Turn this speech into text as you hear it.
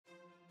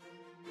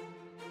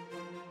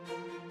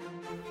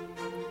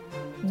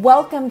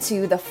Welcome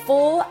to the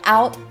Full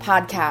Out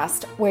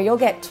Podcast, where you'll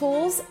get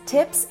tools,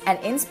 tips, and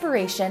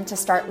inspiration to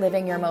start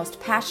living your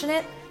most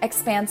passionate,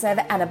 expansive,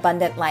 and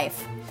abundant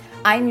life.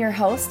 I'm your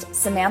host,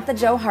 Samantha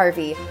Jo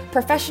Harvey,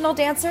 professional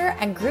dancer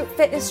and group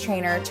fitness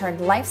trainer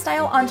turned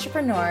lifestyle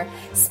entrepreneur,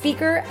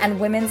 speaker, and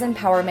women's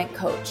empowerment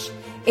coach.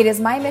 It is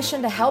my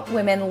mission to help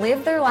women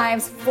live their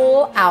lives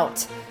full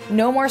out.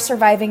 No more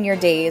surviving your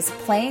days,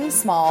 playing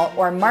small,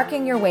 or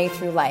marking your way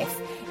through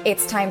life.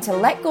 It's time to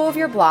let go of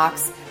your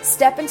blocks,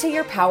 step into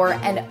your power,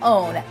 and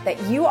own that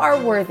you are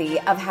worthy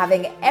of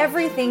having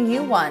everything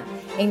you want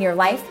in your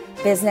life,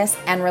 business,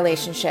 and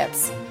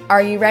relationships.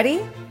 Are you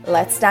ready?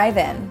 Let's dive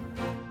in.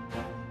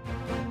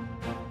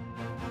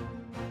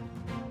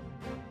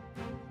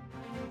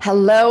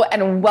 Hello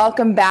and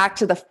welcome back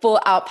to the Full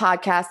Out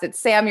Podcast. It's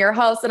Sam, your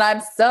host, and I'm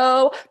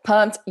so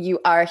pumped you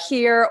are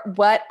here.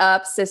 What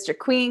up, sister,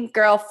 queen,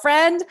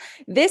 girlfriend?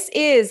 This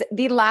is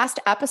the last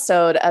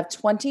episode of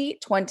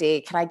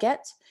 2020. Can I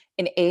get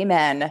an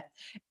amen?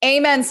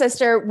 Amen,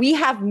 sister. We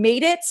have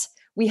made it.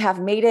 We have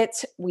made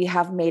it. We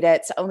have made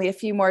it. Only a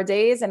few more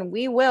days and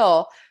we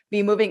will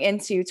be moving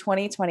into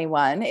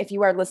 2021. If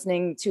you are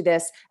listening to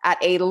this at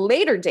a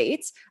later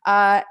date,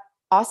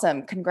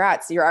 awesome.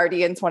 Congrats. You're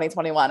already in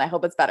 2021. I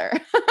hope it's better.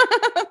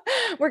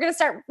 We're going to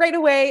start right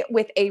away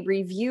with a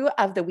review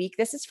of the week.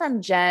 This is from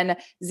Jen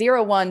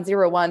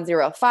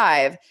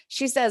 010105.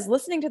 She says,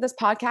 listening to this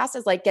podcast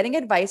is like getting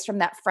advice from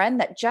that friend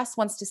that just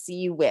wants to see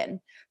you win.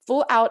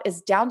 Full Out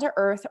is down to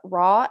earth,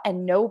 raw,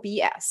 and no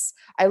BS.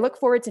 I look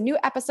forward to new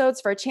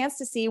episodes for a chance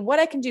to see what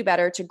I can do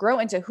better to grow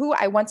into who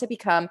I want to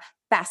become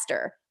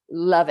faster.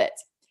 Love it.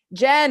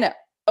 Jen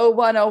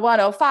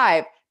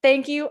 010105.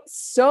 Thank you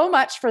so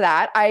much for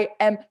that. I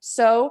am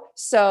so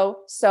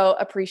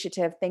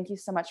appreciative. Thank you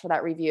so much for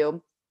that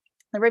review.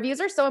 The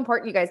reviews are so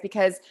important, you guys,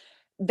 because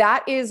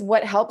that is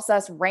what helps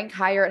us rank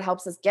higher. It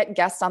helps us get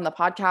guests on the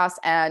podcast,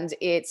 and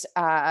it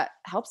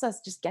helps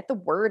us just get the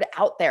word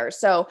out there.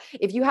 So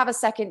if you have a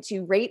second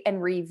to rate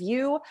and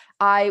review,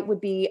 I would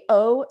be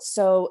oh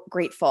so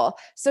grateful.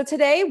 So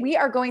today we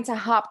are going to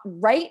hop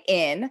right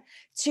in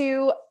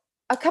to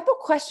a couple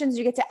questions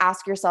you get to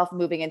ask yourself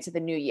moving into the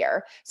new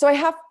year. So I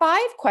have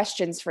 5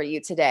 questions for you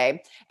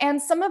today,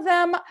 and some of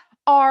them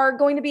are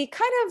going to be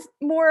kind of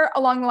more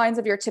along the lines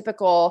of your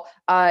typical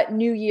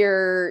new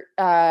year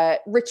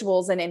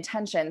rituals and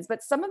intentions,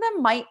 but some of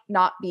them might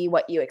not be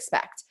what you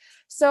expect.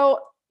 So,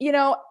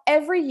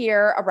 every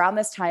year around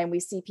this time, we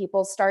see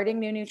people starting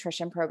new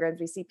nutrition programs.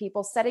 We see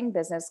people setting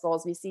business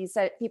goals. We see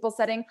people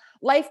setting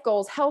life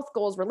goals, health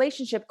goals,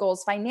 relationship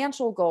goals,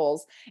 financial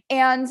goals.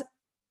 And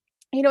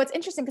it's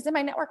interesting because in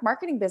my network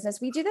marketing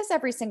business, we do this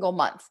every single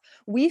month.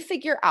 We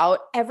figure out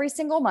every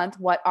single month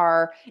what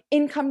our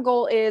income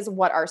goal is,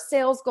 what our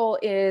sales goal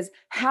is,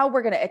 how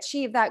we're going to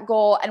achieve that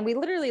goal. And we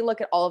literally look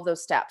at all of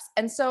those steps.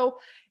 And so,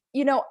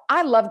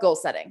 I love goal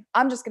setting.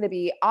 I'm just going to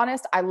be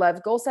honest. I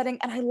love goal setting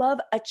and I love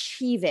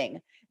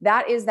achieving.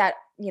 That is that,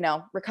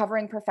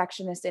 recovering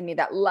perfectionist in me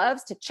that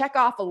loves to check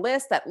off a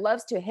list, that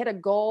loves to hit a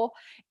goal.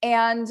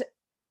 And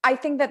I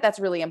think that that's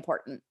really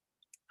important.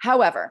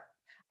 However,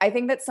 I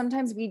think that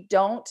sometimes we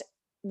don't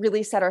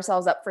really set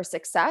ourselves up for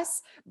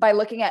success by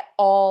looking at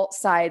all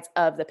sides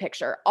of the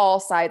picture,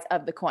 all sides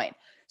of the coin.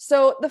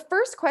 So the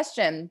first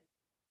question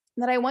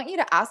that I want you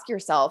to ask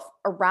yourself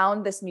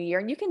around this new year,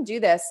 and you can do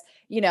this,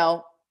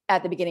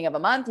 at the beginning of a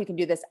month, you can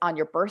do this on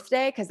your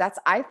birthday, because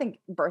I think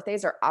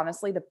birthdays are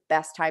honestly the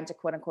best time to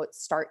quote unquote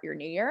start your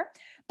new year.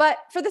 But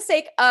for the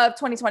sake of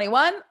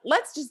 2021,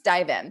 let's just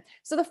dive in.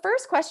 So the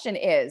first question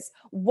is,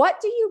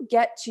 what do you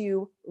get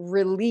to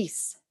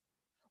release?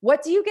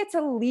 What do you get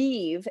to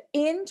leave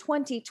in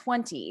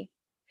 2020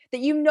 that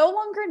you no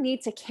longer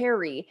need to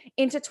carry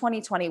into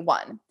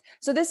 2021?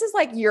 So this is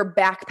like your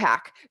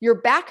backpack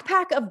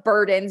of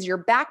burdens,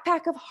 your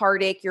backpack of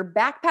heartache, your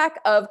backpack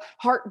of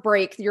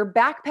heartbreak, your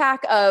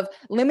backpack of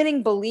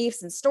limiting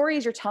beliefs and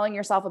stories you're telling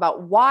yourself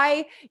about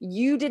why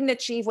you didn't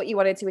achieve what you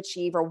wanted to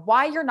achieve or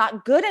why you're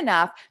not good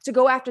enough to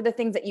go after the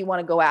things that you want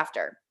to go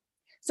after.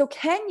 So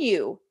can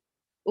you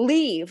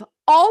leave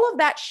all of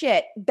that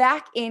shit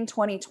back in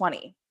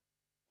 2020?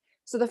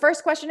 So the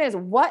first question is,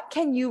 what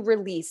can you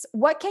release?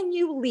 What can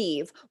you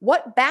leave?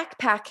 What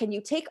backpack can you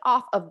take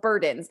off of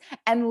burdens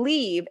and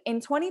leave in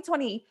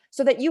 2020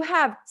 so that you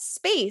have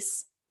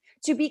space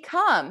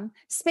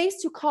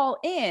to call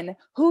in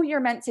who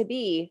you're meant to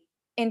be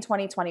in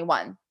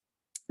 2021?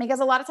 Because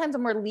a lot of times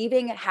when we're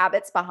leaving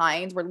habits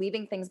behind, we're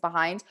leaving things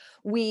behind,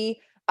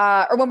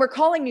 or when we're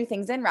calling new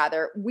things in,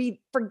 rather, we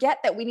forget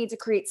that we need to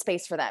create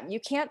space for them. You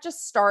can't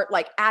just start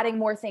like adding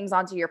more things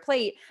onto your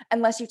plate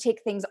unless you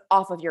take things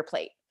off of your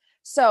plate.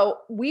 So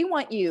we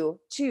want you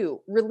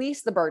to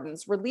release the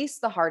burdens, release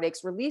the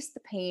heartaches, release the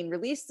pain,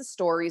 release the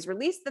stories,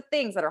 release the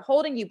things that are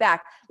holding you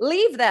back,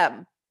 leave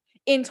them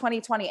in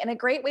 2020. And a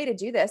great way to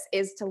do this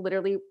is to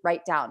literally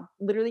write down,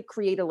 literally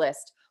create a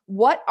list.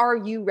 What are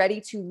you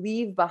ready to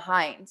leave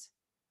behind?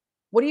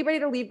 What are you ready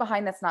to leave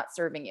behind that's not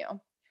serving you?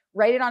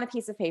 Write it on a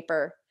piece of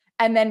paper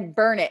and then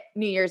burn it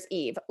New Year's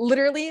Eve.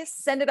 Literally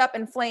send it up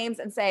in flames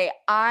and say,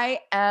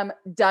 I am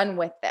done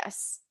with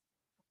this.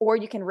 or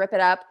you can rip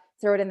it up,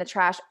 throw it in the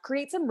trash,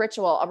 create some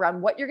ritual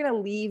around what you're going to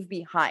leave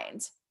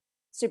behind.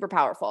 Super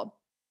powerful.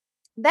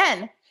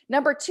 Then,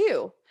 number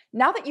 2,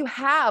 now that you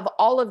have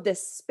all of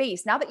this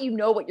space, now that you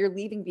know what you're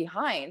leaving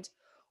behind,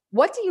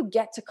 what do you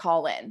get to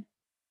call in?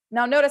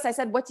 Now, notice I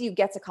said, what do you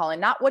get to call in?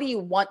 Not what do you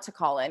want to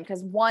call in?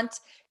 Because want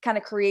kind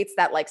of creates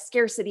that like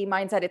scarcity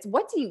mindset. It's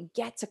what do you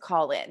get to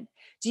call in?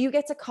 Do you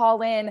get to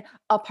call in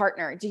a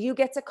partner? Do you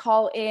get to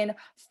call in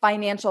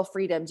financial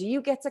freedom? Do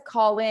you get to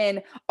call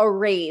in a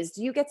raise?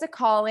 Do you get to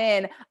call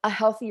in a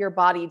healthier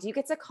body? Do you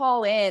get to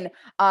call in,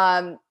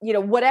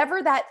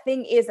 whatever that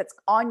thing is that's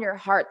on your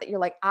heart that you're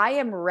like, I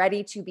am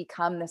ready to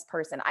become this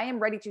person. I am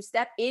ready to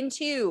step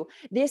into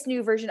this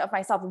new version of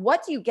myself.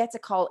 What do you get to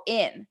call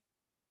in?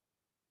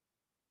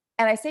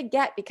 And I say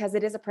get because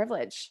it is a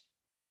privilege.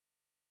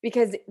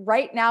 Because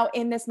right now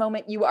in this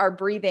moment, you are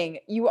breathing,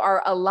 you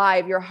are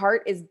alive, your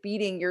heart is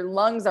beating, your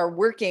lungs are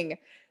working,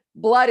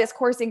 blood is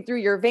coursing through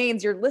your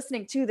veins, you're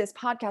listening to this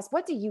podcast.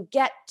 What do you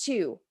get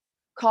to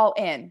call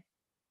in?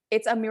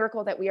 It's a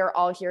miracle that we are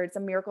all here. It's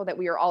a miracle that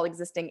we are all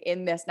existing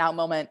in this now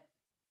moment.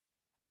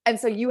 And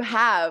so you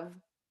have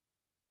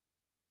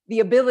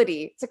the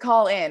ability to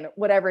call in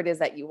whatever it is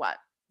that you want.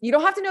 You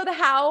don't have to know the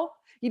how.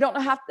 You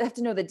don't have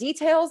to know the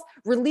details.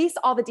 Release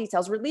all the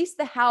details. Release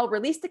the how.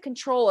 Release the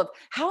control of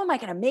how am I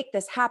going to make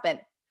this happen?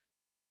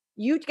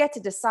 You get to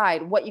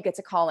decide what you get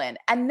to call in.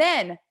 And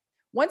then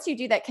once you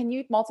do that, can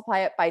you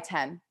multiply it by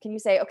 10? Can you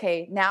say,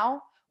 okay,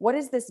 now what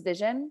is this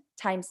vision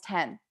times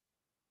 10?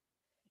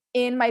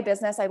 In my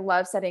business, I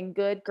love setting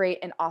good, great,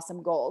 and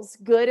awesome goals.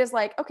 Good is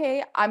like,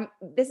 okay,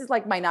 this is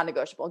like my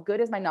non-negotiable. Good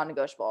is my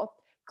non-negotiable.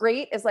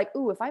 Great is like,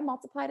 ooh, if I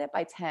multiplied it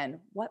by 10,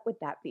 what would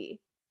that be?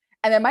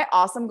 And then my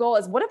awesome goal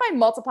is, what if I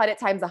multiplied it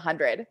times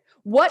 100?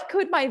 What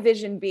could my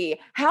vision be?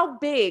 How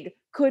big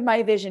could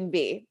my vision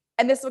be?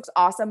 And this looks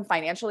awesome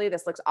financially.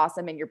 This looks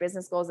awesome in your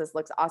business goals. This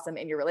looks awesome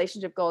in your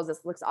relationship goals.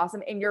 This looks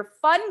awesome in your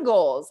fun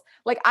goals.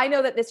 Like I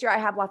know that this year I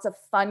have lots of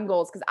fun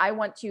goals because I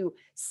want to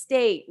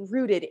stay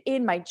rooted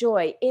in my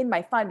joy, in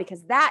my fun,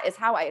 because that is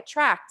how I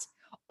attract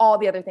all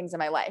the other things in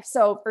my life.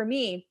 So for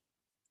me,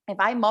 if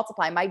I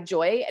multiply my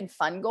joy and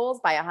fun goals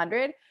by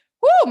 100,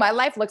 my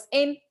life looks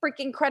freaking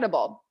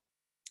incredible.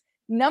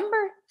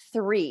 Number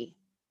 3,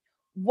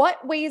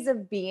 what ways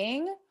of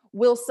being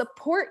will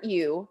support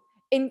you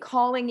in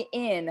calling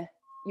in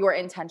your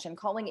intention,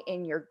 calling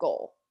in your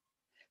goal?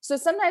 So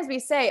sometimes we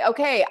say,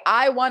 okay,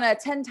 I want to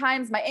 10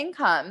 times my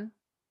income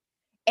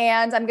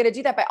and I'm going to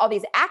do that by all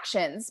these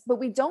actions, but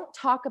we don't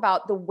talk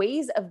about the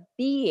ways of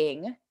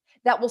being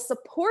that will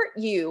support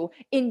you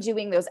in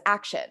doing those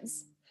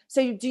actions.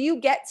 So do you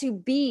get to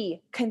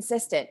be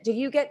consistent? Do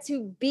you get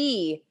to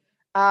be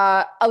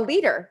a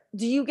leader?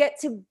 Do you get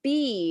to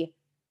be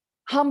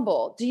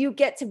humble? Do you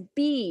get to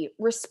be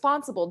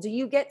responsible? Do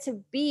you get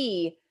to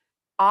be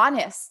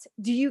honest?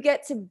 Do you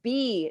get to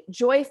be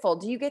joyful?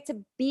 Do you get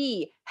to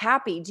be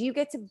happy? Do you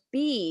get to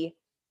be,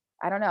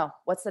 I don't know,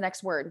 what's the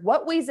next word?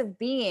 What ways of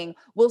being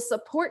will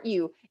support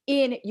you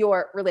in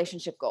your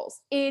relationship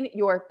goals, in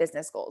your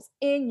business goals,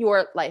 in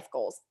your life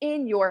goals,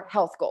 in your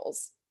health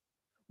goals?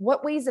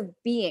 What ways of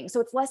being? So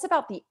it's less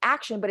about the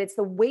action, but it's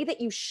the way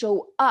that you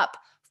show up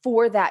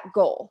for that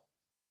goal.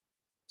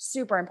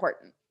 Super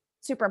important.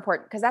 Super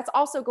important, because that's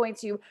also going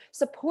to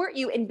support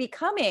you in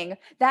becoming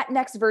that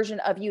next version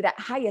of you, that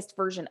highest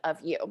version of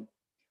you.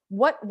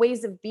 What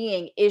ways of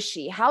being is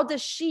she? How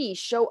does she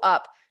show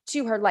up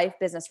to her life,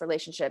 business,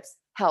 relationships,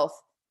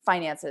 health,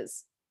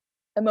 finances,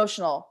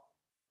 emotional,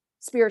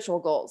 spiritual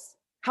goals?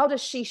 How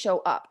does she show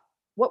up?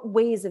 What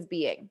ways of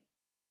being?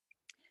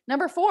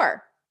 Number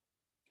 4,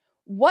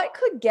 what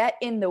could get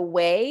in the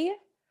way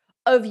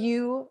of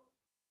you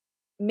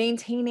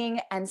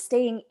maintaining and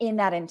staying in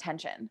that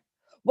intention?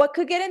 What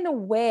could get in the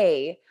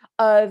way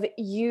of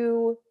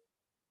you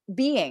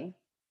being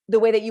the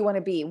way that you want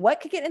to be? What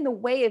could get in the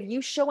way of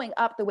you showing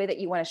up the way that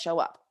you want to show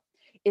up?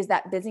 Is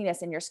that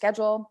busyness in your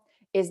schedule?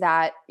 Is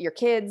that your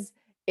kids?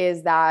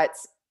 Is that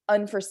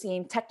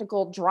unforeseen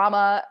technical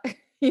drama?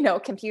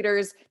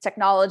 Computers,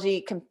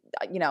 technology,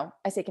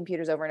 I say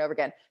computers over and over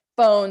again,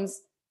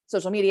 phones,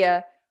 social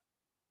media.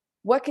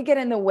 What could get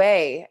in the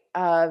way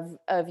of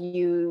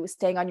you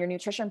staying on your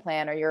nutrition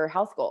plan or your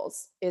health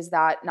goals? Is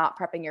that not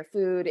prepping your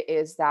food?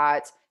 Is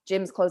that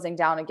gym's closing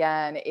down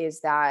again?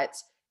 Is that,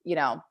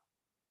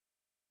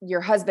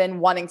 your husband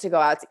wanting to go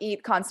out to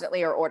eat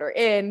constantly or order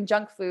in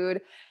junk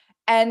food?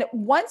 And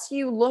once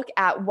you look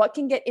at what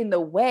can get in the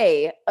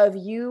way of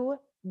you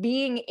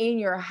being in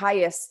your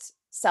highest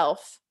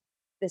self,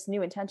 this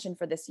new intention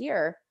for this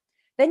year,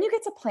 then you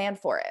get to plan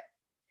for it.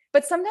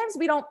 But sometimes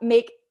we don't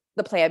make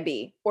the plan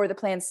B or the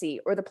plan C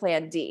or the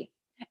plan D.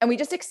 And we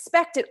just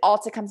expect it all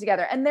to come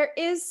together. And there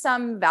is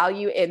some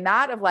value in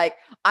that of like,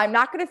 I'm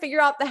not going to figure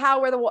out the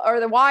how or the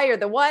why or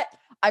the what.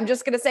 I'm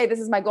just going to say,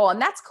 this is my goal.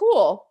 And that's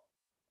cool.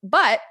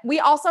 But we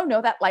also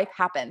know that life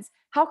happens.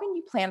 How can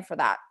you plan for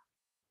that?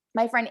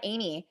 My friend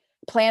Amy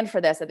planned for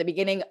this at the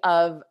beginning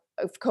of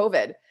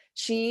COVID.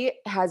 She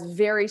has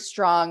very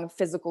strong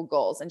physical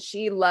goals and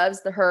she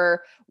loves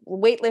her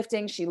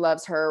weightlifting. She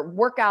loves her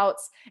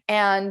workouts.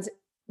 And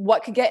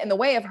what could get in the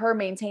way of her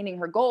maintaining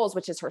her goals,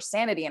 which is her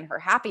sanity and her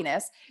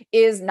happiness,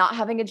 is not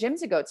having a gym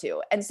to go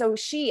to. And so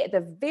she, at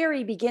the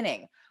very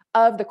beginning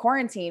of the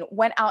quarantine,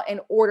 went out and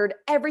ordered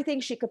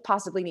everything she could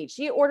possibly need.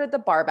 She ordered the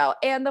barbell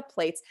and the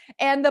plates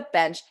and the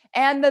bench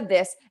and the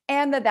this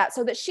and the that,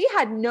 so that she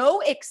had no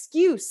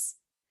excuse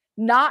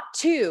not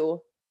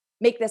to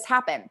make this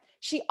happen.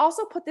 She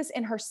also put this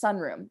in her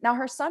sunroom. Now,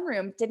 her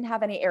sunroom didn't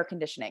have any air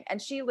conditioning,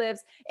 and she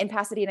lives in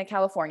Pasadena,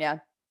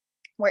 California,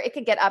 where it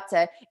could get up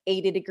to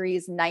 80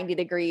 degrees, 90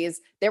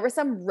 degrees. There were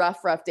some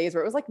rough days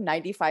where it was like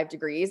 95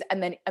 degrees.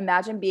 And then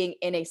imagine being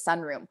in a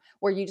sunroom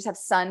where you just have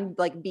sun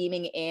like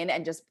beaming in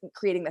and just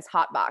creating this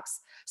hot box.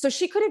 So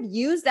she could have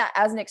used that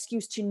as an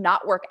excuse to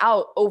not work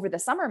out over the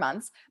summer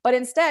months. But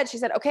instead she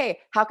said, okay,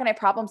 how can I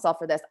problem solve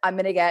for this? I'm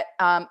going to get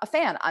a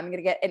fan. I'm going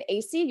to get an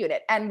AC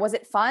unit. And was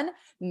it fun?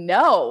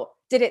 No.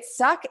 Did it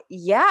suck?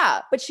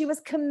 Yeah. But she was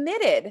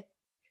committed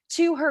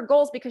to her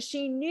goals because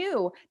she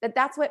knew that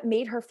that's what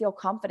made her feel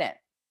confident.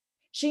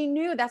 She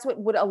knew that's what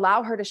would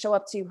allow her to show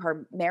up to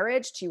her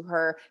marriage, to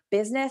her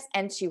business,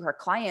 and to her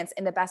clients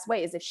in the best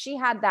way, is if she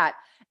had that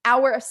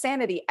hour of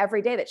sanity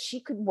every day that she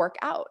could work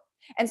out.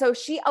 And so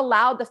she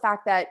allowed the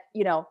fact that,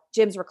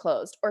 gyms were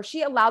closed, or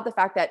she allowed the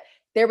fact that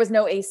there was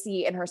no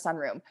AC in her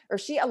sunroom, or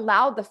she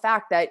allowed the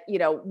fact that,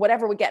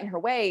 whatever would get in her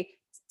way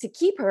to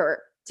keep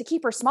her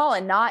small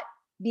and not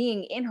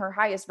being in her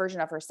highest version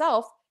of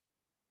herself.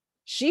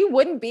 She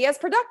wouldn't be as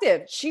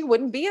productive. She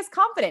wouldn't be as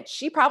confident.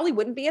 She probably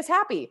wouldn't be as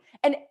happy.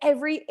 And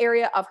every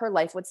area of her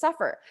life would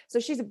suffer. So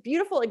she's a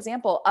beautiful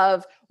example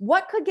of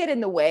what could get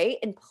in the way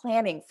in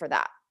planning for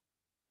that.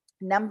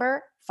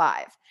 Number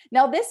 5.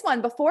 Now this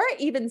one, before I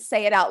even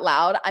say it out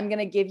loud, I'm going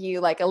to give you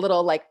like a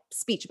little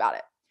speech about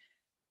it.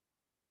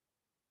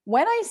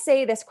 When I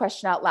say this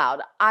question out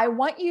loud, I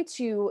want you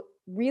to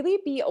really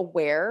be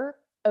aware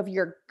of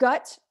your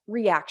gut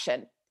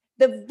reaction.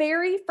 The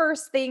very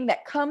first thing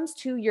that comes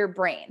to your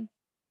brain,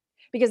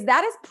 because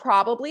that is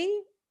probably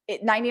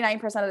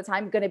 99% of the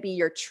time going to be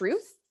your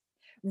truth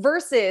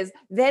versus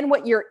then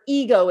what your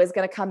ego is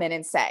going to come in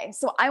and say.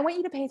 So I want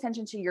you to pay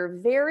attention to your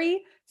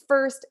very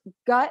first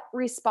gut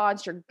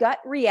response, your gut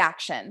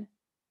reaction,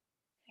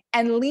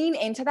 and lean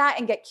into that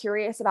and get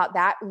curious about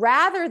that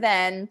rather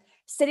than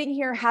sitting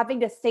here having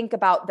to think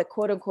about the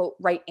quote unquote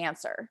right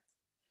answer.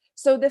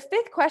 So the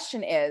 5th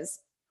question is,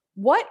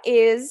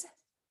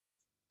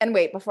 and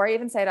wait, before I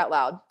even say it out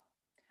loud,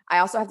 I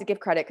also have to give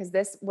credit because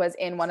this was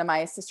in one of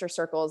my sister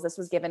circles. This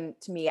was given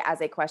to me as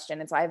a question.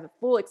 And so I have a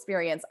full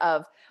experience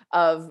of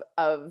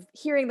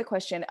hearing the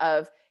question,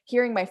 of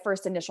hearing my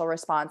first initial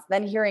response,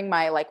 then hearing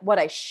my what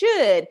I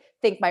should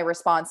think my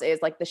response is,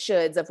 like the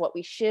shoulds of what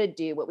we should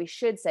do, what we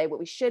should say, what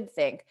we should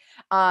think.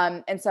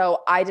 And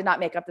so I did not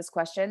make up this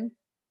question.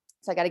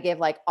 So I got to give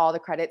all the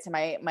credit to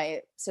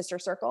my sister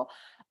circle.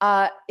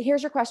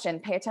 Here's your question.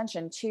 Pay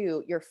attention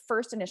to your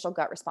first initial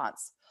gut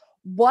response.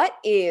 What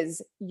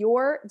is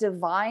your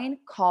divine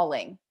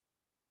calling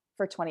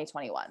for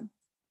 2021?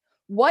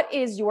 What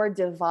is your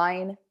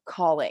divine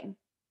calling?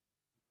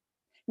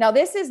 Now,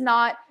 this is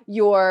not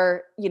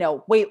your,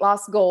 weight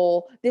loss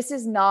goal. This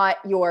is not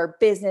your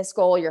business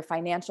goal, your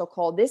financial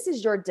goal. This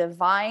is your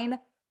divine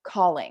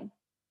calling.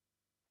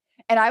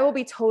 And I will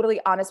be totally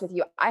honest with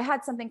you. I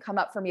had something come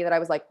up for me that I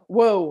was like,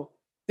 whoa,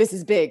 this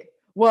is big.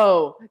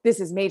 Whoa, this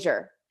is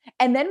major.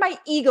 And then my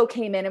ego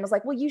came in and was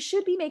like, well, you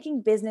should be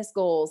making business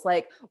goals.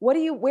 Like, what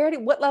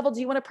level do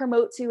you want to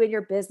promote to in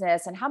your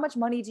business? And how much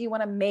money do you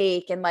want to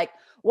make? And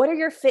what are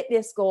your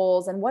fitness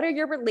goals? And what are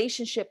your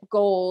relationship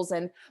goals?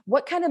 And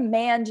what kind of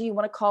man do you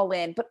want to call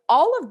in? But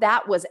all of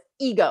that was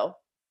ego.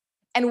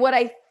 And what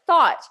I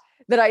thought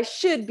that I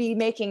should be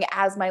making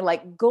as my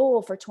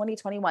goal for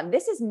 2021.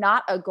 This is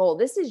not a goal.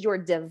 This is your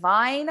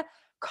divine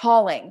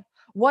calling.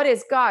 What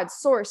is God,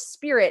 source,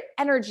 spirit,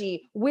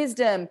 energy,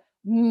 wisdom,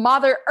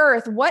 Mother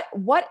Earth? What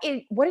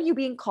are you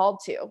being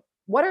called to?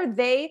 What are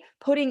they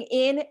putting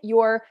in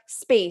your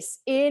space,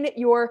 in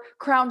your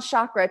crown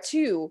chakra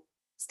to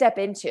step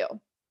into?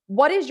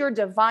 What is your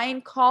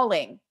divine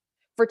calling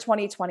for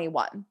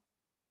 2021?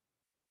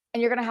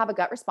 And you're going to have a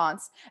gut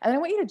response. And then I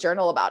want you to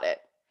journal about it.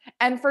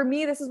 And for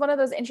me, this is one of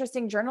those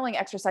interesting journaling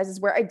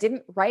exercises where I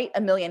didn't write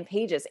a million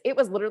pages. It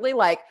was literally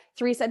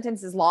 3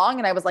 sentences long.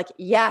 And I was like,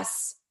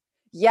 yes,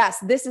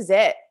 this is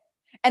it.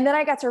 And then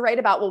I got to write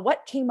about,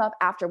 what came up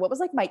after? What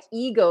was my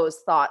ego's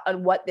thought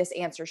on what this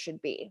answer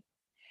should be?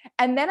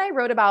 And then I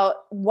wrote about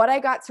what I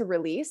got to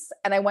release.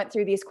 And I went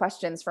through these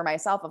questions for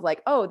myself of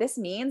oh, this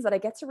means that I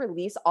get to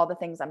release all the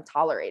things I'm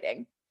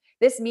tolerating.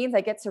 This means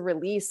I get to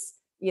release,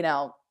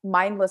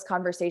 mindless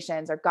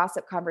conversations or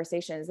gossip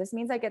conversations. This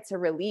means I get to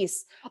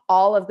release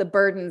all of the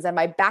burdens and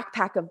my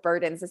backpack of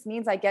burdens. This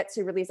means I get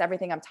to release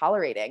everything I'm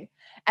tolerating.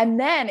 And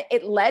then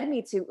it led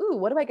me to,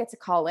 what do I get to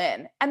call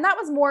in? And that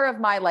was more of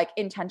my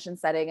intention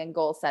setting and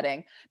goal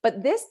setting.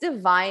 But this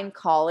divine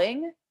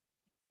calling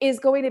is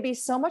going to be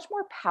so much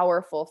more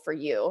powerful for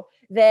you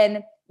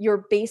than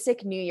your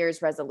basic New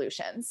Year's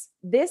resolutions.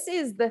 This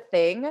is the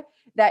thing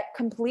that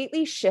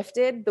completely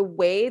shifted the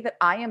way that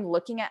I am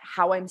looking at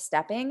how I'm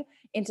stepping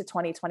into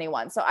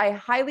 2021. So I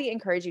highly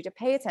encourage you to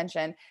pay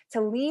attention, to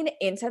lean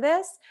into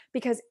this,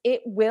 because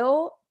it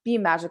will be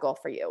magical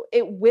for you.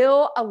 It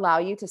will allow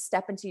you to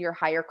step into your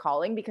higher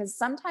calling, because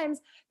sometimes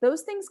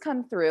those things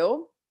come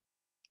through.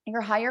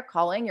 Your higher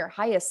calling, your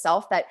highest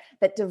self, that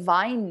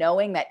divine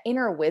knowing, that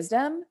inner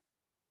wisdom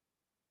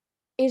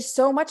is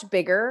so much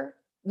bigger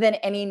than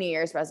any New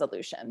Year's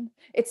resolution.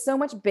 It's so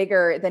much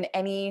bigger than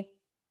any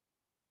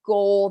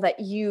goal that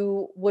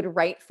you would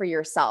write for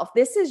yourself.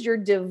 This is your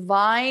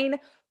divine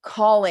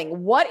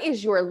calling. What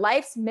is your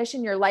life's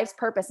mission, your life's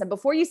purpose? And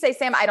before you say,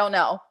 Sam, I don't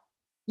know,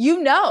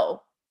 you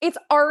know, it's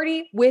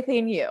already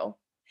within you.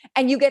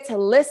 And you get to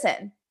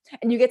listen,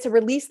 and you get to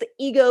release the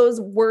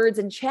ego's words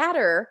and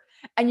chatter,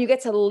 and you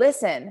get to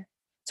listen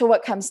to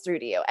what comes through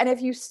to you. And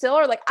if you still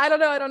are like, I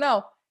don't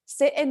know,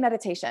 sit in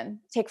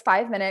meditation, take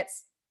 5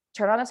 minutes,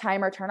 turn on a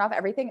timer, turn off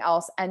everything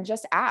else, and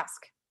just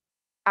ask.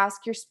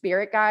 Ask your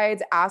spirit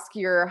guides, ask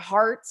your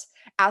heart,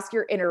 ask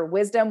your inner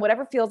wisdom,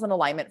 whatever feels in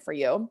alignment for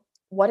you.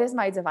 What is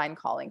my divine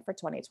calling for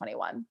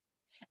 2021?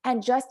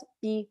 And just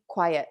be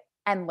quiet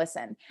and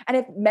listen. And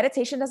if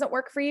meditation doesn't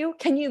work for you,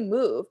 can you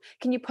move?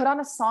 Can you put on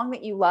a song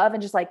that you love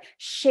and just like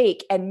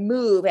shake and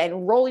move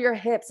and roll your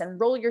hips and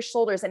roll your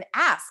shoulders and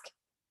ask,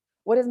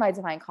 what is my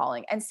divine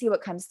calling? And see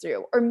what comes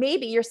through. Or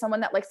maybe you're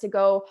someone that likes to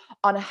go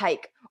on a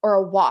hike or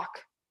a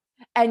walk,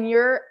 and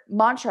your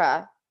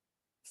mantra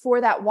for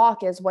that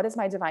walk is, what is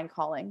my divine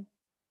calling?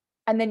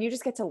 And then you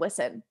just get to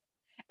listen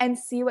and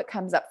see what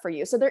comes up for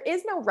you. So there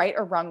is no right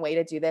or wrong way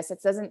to do this.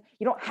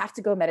 You don't have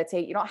to go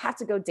meditate. You don't have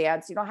to go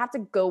dance. You don't have to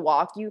go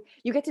walk. You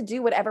get to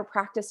do whatever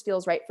practice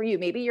feels right for you.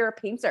 Maybe you're a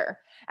painter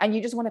and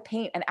you just want to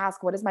paint and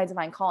ask, what is my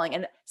divine calling?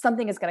 And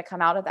something is going to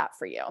come out of that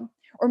for you.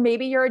 Or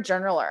maybe you're a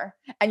journaler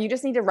and you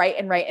just need to write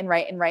and write and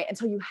write and write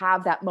until you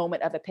have that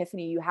moment of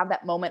epiphany. You have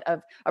that moment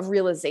of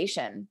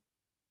realization.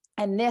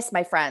 And this,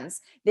 my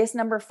friends, this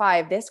number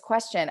 5, this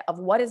question of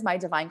what is my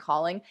divine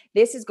calling,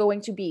 this is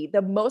going to be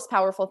the most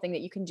powerful thing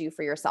that you can do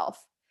for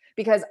yourself,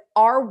 because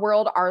our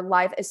world, our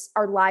lives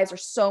are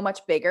so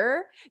much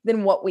bigger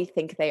than what we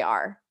think they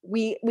are.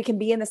 We can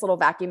be in this little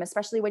vacuum,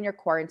 especially when you're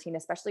quarantined,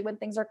 especially when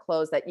things are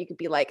closed, that you could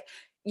be like,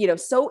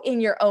 so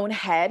in your own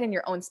head, in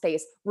your own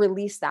space.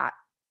 Release that.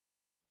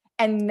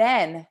 And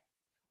then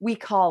we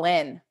call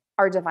in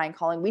our divine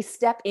calling. We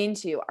step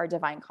into our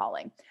divine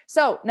calling.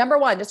 So number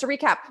 1, just to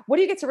recap, what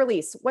do you get to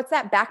release? What's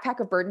that backpack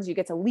of burdens you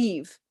get to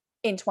leave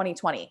in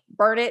 2020?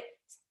 Burn it,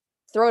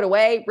 throw it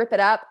away, rip it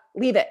up,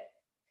 leave it.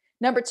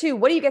 Number 2,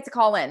 what do you get to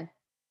call in?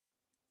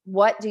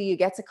 What do you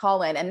get to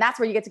call in? And that's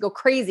where you get to go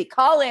crazy.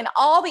 Call in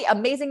all the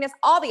amazingness,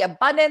 all the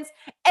abundance,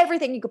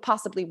 everything you could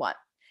possibly want.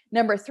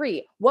 Number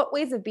 3, what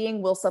ways of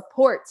being will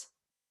support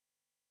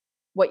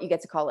what you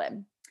get to call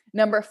in?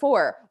 Number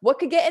 4, what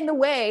could get in the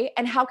way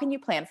and how can you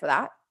plan for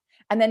that?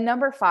 And then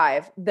number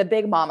 5, the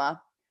big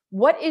mama,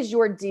 what is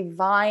your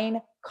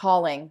divine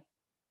calling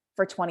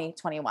for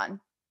 2021?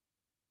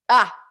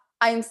 I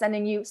am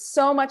sending you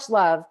so much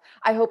love.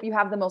 I hope you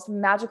have the most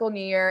magical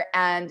New Year.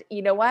 And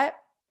you know what?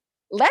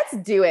 Let's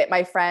do it,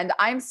 my friend.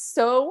 I'm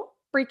so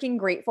freaking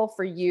grateful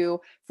for you,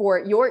 for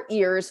your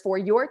ears, for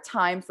your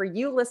time, for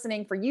you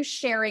listening, for you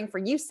sharing, for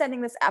you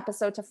sending this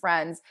episode to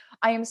friends.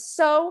 I am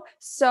so,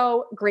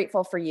 so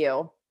grateful for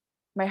you.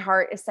 My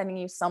heart is sending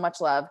you so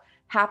much love.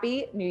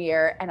 Happy New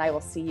Year, and I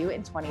will see you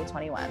in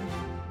 2021.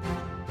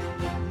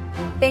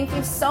 Thank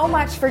you so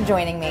much for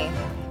joining me.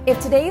 If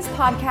today's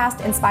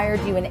podcast inspired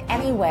you in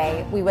any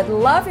way, we would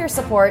love your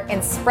support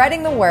in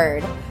spreading the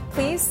word.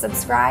 Please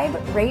subscribe,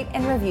 rate,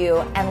 and review,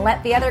 and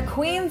let the other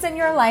queens in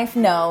your life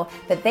know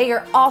that they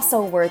are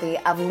also worthy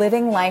of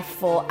living life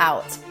full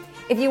out.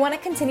 If you want to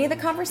continue the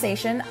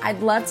conversation,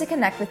 I'd love to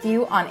connect with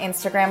you on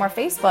Instagram or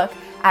Facebook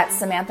at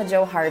Samantha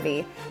Jo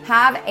Harvey.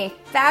 Have a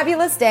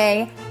fabulous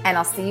day, and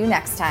I'll see you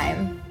next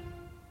time.